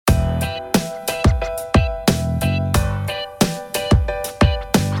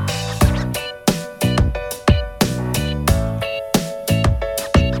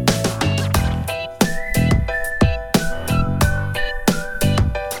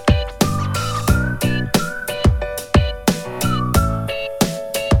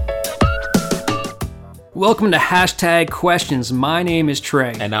Welcome to Hashtag Questions. My name is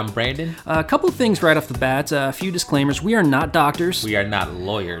Trey. And I'm Brandon. A couple of things right off the bat. A few disclaimers. We are not doctors. We are not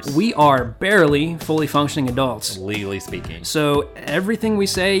lawyers. We are barely fully functioning adults. Legally speaking. So everything we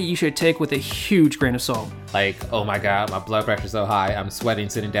say, you should take with a huge grain of salt. Like, oh my God, my blood pressure's so high, I'm sweating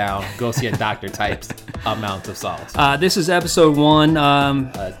sitting down, go see a doctor types amounts of salt. This is episode 1.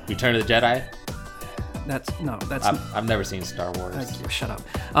 Return of the Jedi? That's... I've never seen Star Wars. Shut up.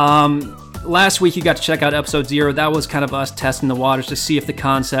 Last week you got to check out episode 0. That was kind of us testing the waters to see if the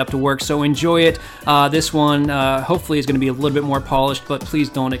concept works. So enjoy it. This one hopefully is going to be a little bit more polished, but please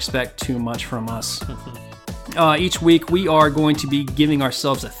don't expect too much from us. Each week we are going to be giving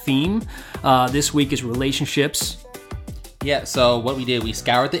ourselves a theme. This week is relationships. Yeah, so what we did, we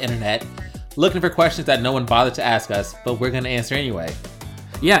scoured the internet looking for questions that no one bothered to ask us, but we're going to answer anyway.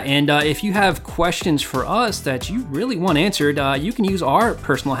 Yeah, and if you have questions for us that you really want answered, you can use our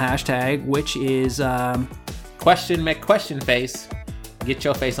personal hashtag, which is... Question face. Get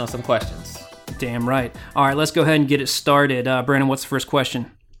your face on some questions. Damn right. All right, let's go ahead and get it started. Brandon, what's the first question?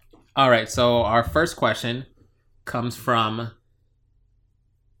 All right, so our first question comes from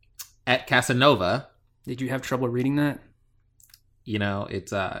 @Casanova. Did you have trouble reading that? You know,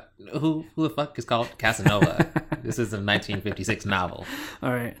 it's who the fuck is called Casanova? This is a 1956 novel.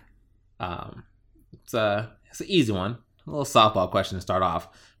 All right. It's an easy one. A little softball question to start off.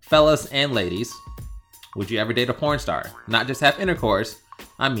 Fellas and ladies, would you ever date a porn star? Not just have intercourse,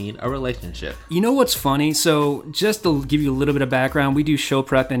 I mean a relationship. You know what's funny? So just to give you a little bit of background, we do show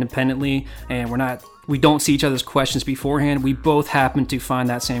prep independently, and we don't see each other's questions beforehand. We both happen to find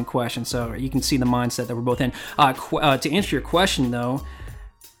that same question, so you can see the mindset that we're both in. To answer your question, though,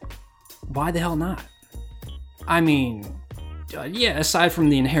 why the hell not? I mean, yeah, aside from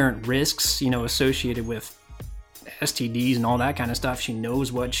the inherent risks, associated with STDs and all that kind of stuff, she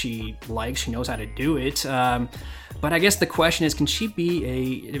knows what she likes, she knows how to do it. But I guess the question is, can she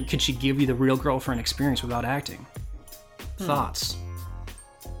give you the real girlfriend experience without acting? Thoughts?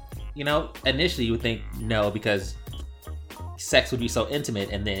 Initially you would think no, because sex would be so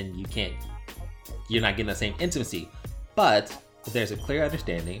intimate and then you're not getting the same intimacy. But if there's a clear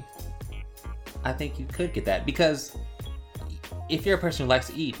understanding, I think you could get that. Because if you're a person who likes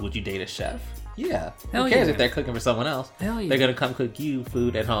to eat, would you date a chef? Yeah. Hell who cares yeah. If they're cooking for someone else? Hell yeah. They're going to come cook you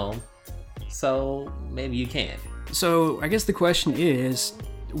food at home. So maybe you can. So I guess the question is,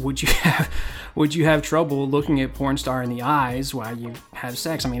 would you have trouble looking at porn star in the eyes while you have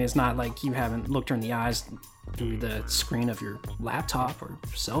sex? I mean, it's not like you haven't looked her in the eyes through the screen of your laptop or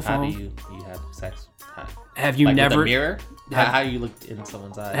cell phone. How do you have sex? Have you never... With a mirror? How you look in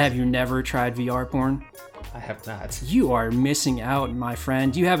someone's eyes? Have you never tried VR porn? I have not. You are missing out, my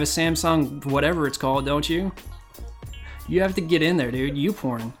friend. You have a Samsung, whatever it's called, don't you? You have to get in there, dude.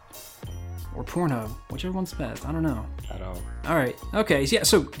 YouPorn. Or Pornhub. Whichever one's best. I don't know. I don't. All right. Okay. Yeah.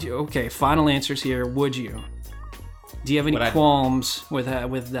 So, final answers here. Would you? Do you have any qualms with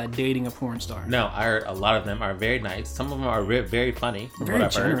dating a porn star? No, I heard a lot of them are very nice. Some of them are very funny. Very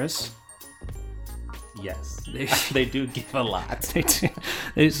generous. Yes. They do give a lot. They do.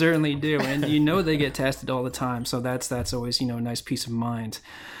 They certainly do. And they get tested all the time. So that's always, a nice peace of mind.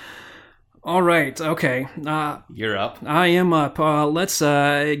 All right. Okay. You're up. I am up. Let's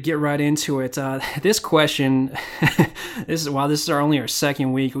get right into it. This question, this is only our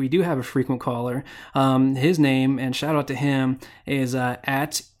second week. We do have a frequent caller. His name, and shout out to him, is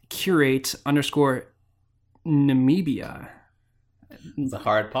 @curate_Namibia. It's a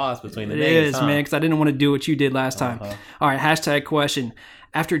hard pause between the names. It is, man, because I didn't want to do what you did last time. All right. Hashtag question.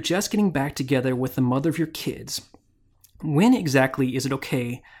 After just getting back together with the mother of your kids, when exactly is it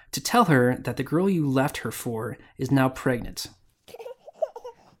okay to tell her that the girl you left her for is now pregnant?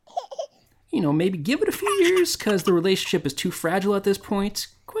 Maybe give it a few years because the relationship is too fragile at this point?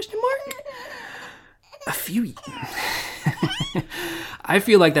 Question mark? A few... I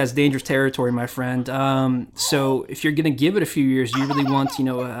feel like that's dangerous territory, my friend. So if you're going to give it a few years, you really want,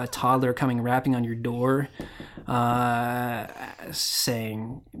 a toddler rapping on your door,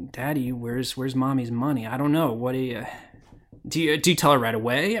 saying, "Daddy, where's mommy's money?" I don't know. What do you tell her right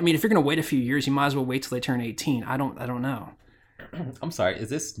away? I mean, if you're going to wait a few years, you might as well wait till they turn 18. I don't know. I'm sorry. Is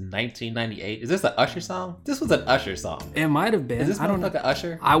this 1998? Is this an Usher song? This was an Usher song. It might have been. Is this motherfucker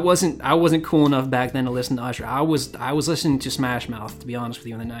Usher? I wasn't cool enough back then to listen to Usher. I was listening to Smash Mouth, to be honest with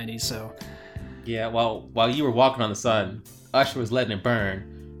you, in the 90s. So yeah. Well, while you were walking on the sun, Usher was letting it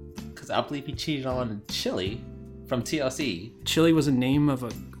burn because I believe he cheated on Chili from TLC. Chili was a name of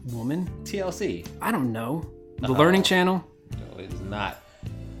a woman. TLC. I don't know. The Learning Channel. No, it is not.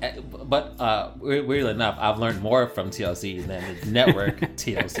 But weirdly enough, I've learned more from TLC than the network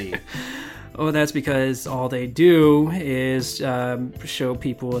TLC. Oh, that's because all they do is show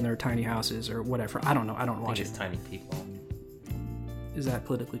people in their tiny houses or whatever. I don't know. I don't I watch think it. it's tiny people. Is that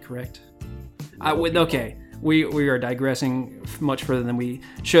politically correct? Okay, we are digressing much further than we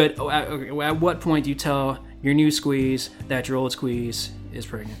should. At what point do you tell your new squeeze that your old squeeze is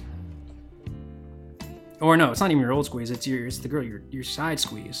pregnant? Or no, it's not even your old squeeze. It's the girl, your side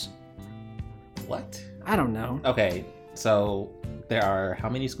squeeze. What? I don't know. Okay, so there are how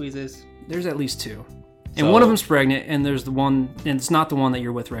many squeezes? There's at least two, and So- one of them's pregnant, and there's the one, and it's not the one that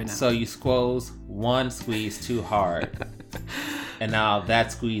you're with right now. So you squeeze one squeeze too hard, and now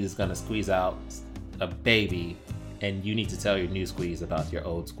that squeeze is gonna squeeze out a baby, and you need to tell your new squeeze about your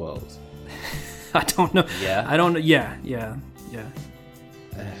old squeeze. I don't know. Yeah? I don't know. Yeah.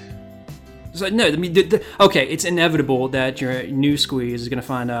 So no, I mean, okay, it's inevitable that your new squeeze is going to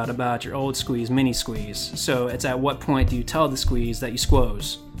find out about your old squeeze, mini squeeze. So it's at what point do you tell the squeeze that you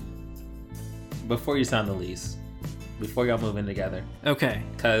squoze? Before you sign the lease, before y'all move in together, Okay.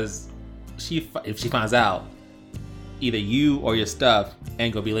 because if she finds out, either you or your stuff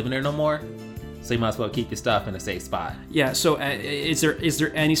ain't gonna be living there no more. So you might as well keep your stuff in a safe spot. Yeah. So is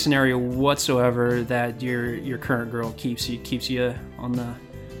there any scenario whatsoever that your current girl keeps you on the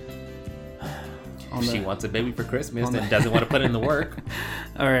If she wants a baby for Christmas and doesn't want to put in the work.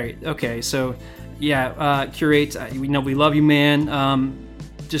 All right. Okay. So, yeah, curate. We know we love you, man.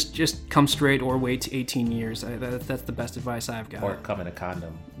 Just come straight or wait 18 years. That's the best advice I've got. Or come in a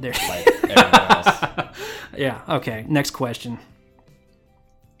condom. There. Like everyone else. Yeah. Okay. Next question.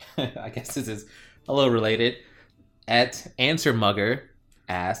 I guess this is a little related. At Answer Mugger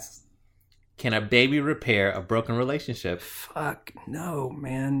asks, can a baby repair a broken relationship? Fuck no,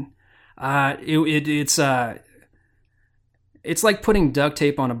 man. It's like putting duct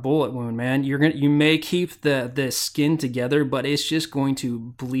tape on a bullet wound, man. You may keep the skin together, but it's just going to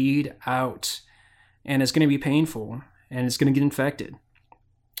bleed out, and it's going to be painful, and it's going to get infected.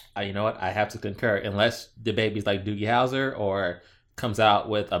 You know what? I have to concur. Unless the baby's like Doogie Howser or comes out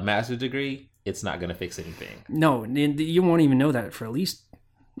with a master's degree, it's not going to fix anything. No, you won't even know that for at least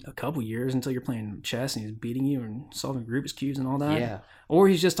a couple years until you're playing chess and he's beating you and solving Rubik's cubes and all that. Yeah. Or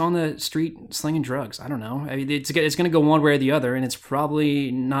he's just on the street slinging drugs. I don't know. I mean, it's going to go one way or the other, and it's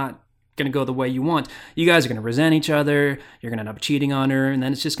probably not going to go the way you want. You guys are going to resent each other. You're going to end up cheating on her, and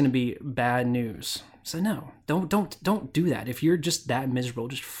then it's just going to be bad news. So no, don't do that. If you're just that miserable,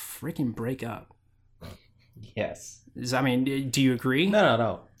 just freaking break up. Yes. I mean, do you agree?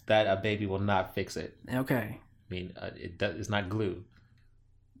 No. That a baby will not fix it. Okay. I mean, it's not glue.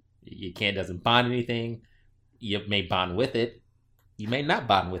 Doesn't bond anything. You may bond with it. You may not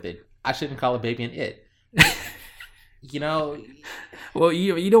bond with it. I shouldn't call a baby an it. Well,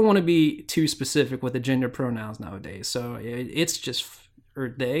 you don't want to be too specific with the gender pronouns nowadays. So it's just,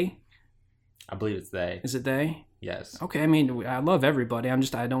 or they. I believe it's they. Is it they? Yes. Okay. I mean, I love everybody. I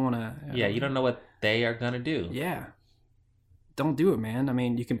don't want to. Yeah, you don't know what they are gonna do. Yeah. Don't do it, man. I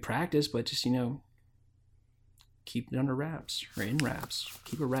mean, you can practice, but just keep it under wraps or in wraps.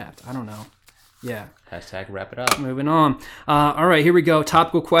 Keep it wrapped. I don't know. Yeah. Hashtag wrap it up. Moving on. All right, here we go.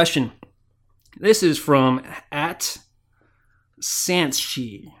 Topical question. This is from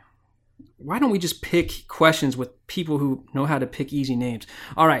 @Sanchi. Why don't we just pick questions with people who know how to pick easy names?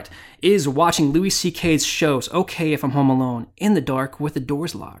 All right. Is watching Louis C.K.'s shows okay if I'm home alone, in the dark, with the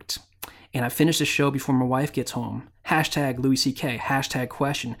doors locked? And I finish the show before my wife gets home. Hashtag Louis C.K. Hashtag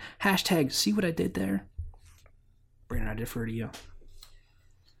question. Hashtag see what I did there? Brandon, I defer to you.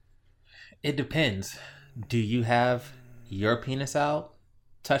 It depends. Do you have your penis out,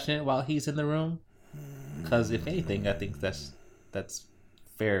 touching it while he's in the room? Because if anything, I think that's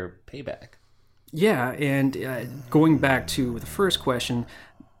fair payback. Yeah, and going back to the first question,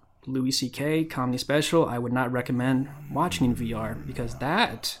 Louis C.K. comedy special, I would not recommend watching in VR because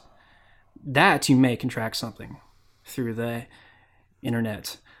that you may contract something through the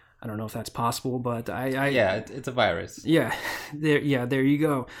internet. I don't know if that's possible, but it's a virus. Yeah, there you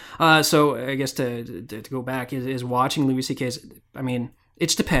go. So I guess to go back is watching Louis C.K.'s. I mean,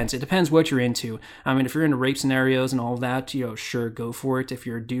 it depends. It depends what you're into. I mean, if you're into rape scenarios and all that, sure, go for it. If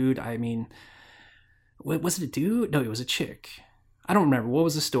you're a dude, I mean, was it a dude? No, it was a chick. I don't remember. What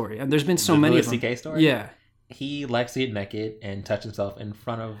was the story? And there's been so many Louis of them. C.K. story? Yeah. He likes to get naked and touch himself in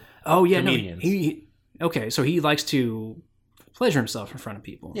front of comedians. Okay, so he likes to pleasure himself in front of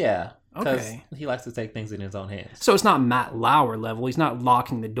people. Yeah. Because Okay. he likes to take things in his own hands. So it's not Matt Lauer level. He's not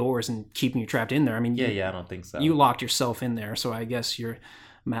locking the doors and keeping you trapped in there. I mean, Yeah, I don't think so. You locked yourself in there, so I guess you're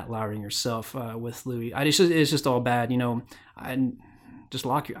Matt Lauering yourself with Louis. It's just all bad, I just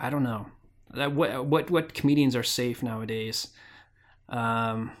lock I don't know. What comedians are safe nowadays?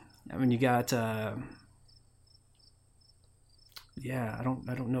 I mean, you got. Yeah, I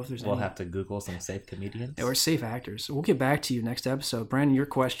don't know if there's. We'll have to Google some safe comedians. Or safe actors. We'll get back to you next episode. Brandon, your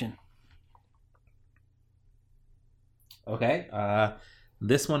question. Okay.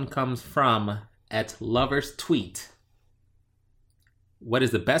 This one comes from @LoversTweet. What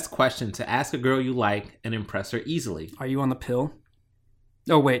is the best question to ask a girl you like and impress her easily? Are you on the pill?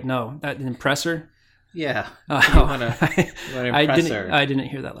 Oh wait, no, that impress her. Yeah. Oh, You wanna impress her. I didn't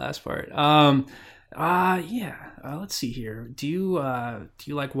hear that last part. Yeah. Let's see here. Do you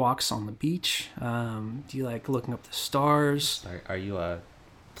like walks on the beach? Do you like looking up the stars? Are you a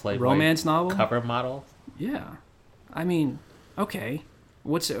Playboy romance novel cover model? Yeah. I mean, okay.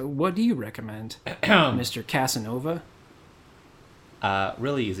 What do you recommend, Mr. Casanova?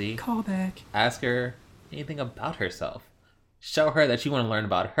 Really easy. Call back. Ask her anything about herself. Show her that you want to learn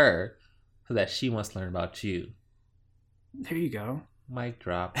about her so that she wants to learn about you. There you go. Mic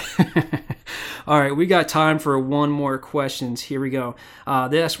drop. All right, we got time for one more questions. Here we go.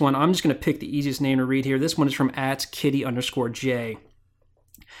 This one, I'm just going to pick the easiest name to read here. This one is from @Kitty_J.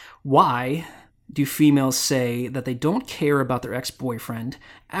 Why do females say that they don't care about their ex-boyfriend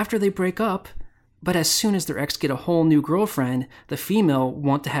after they break up, but as soon as their ex get a whole new girlfriend, the female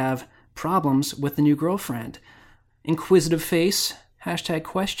want to have problems with the new girlfriend? Inquisitive face,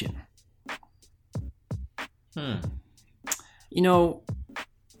 #question. You know,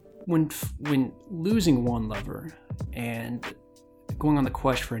 when losing one lover and going on the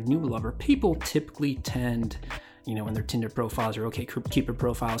quest for a new lover, people typically tend, you know, in their Tinder profiles or OkCupid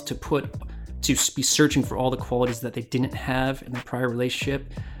profiles to be searching for all the qualities that they didn't have in their prior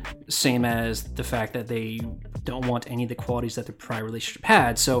relationship, same as the fact that they don't want any of the qualities that their prior relationship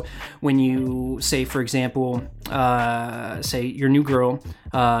had. So when you say, for example, say your new girl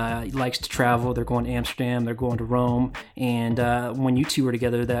likes to travel, they're going to Amsterdam, they're going to Rome, and when you two were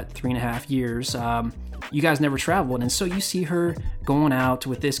together that 3.5 years, you guys never traveled, and so you see her going out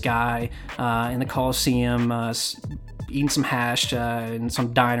with this guy in the Coliseum, eating some hash in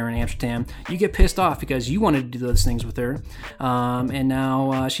some diner in Amsterdam. You get pissed off because you wanted to do those things with her, and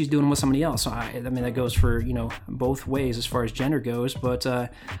now she's doing them with somebody else. So I mean, that goes for, you know, both ways as far as gender goes. But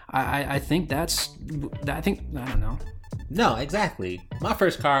I think I don't know. No, exactly. My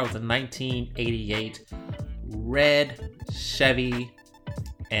first car was a 1988 red Chevy,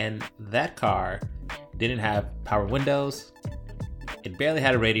 and that car didn't have power windows. It barely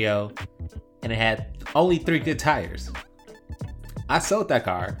had a radio, and it had only 3 good tires. I sold that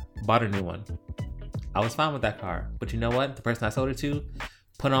car, bought a new one. I was fine with that car, but you know what? The person I sold it to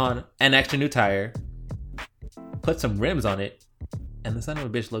put on an extra new tire, put some rims on it, and the son of a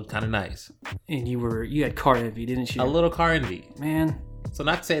bitch looked kind of nice. And you had car envy, didn't you? A little car envy. Man. So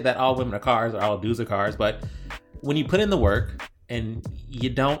not to say that all women are cars or all dudes are cars, but when you put in the work and you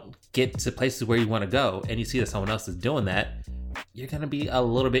don't get to places where you want to go and you see that someone else is doing that, you're going to be a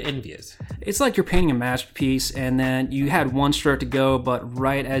little bit envious. It's like you're painting a masterpiece and then you had one stroke to go, but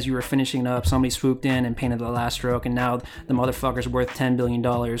right as you were finishing it up, somebody swooped in and painted the last stroke, and now the motherfucker's worth $10 billion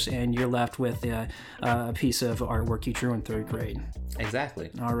and you're left with a piece of artwork you drew in 3rd grade. Exactly.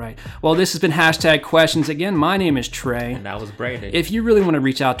 All right. Well, this has been #questions. Again, my name is Trey. And that was Brandon. If you really want to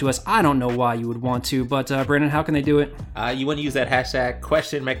reach out to us, I don't know why you would want to, but Brandon, how can they do it? You want to use that hashtag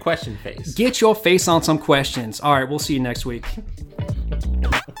question, make question face. Get your face on some questions. All right, we'll see you next week.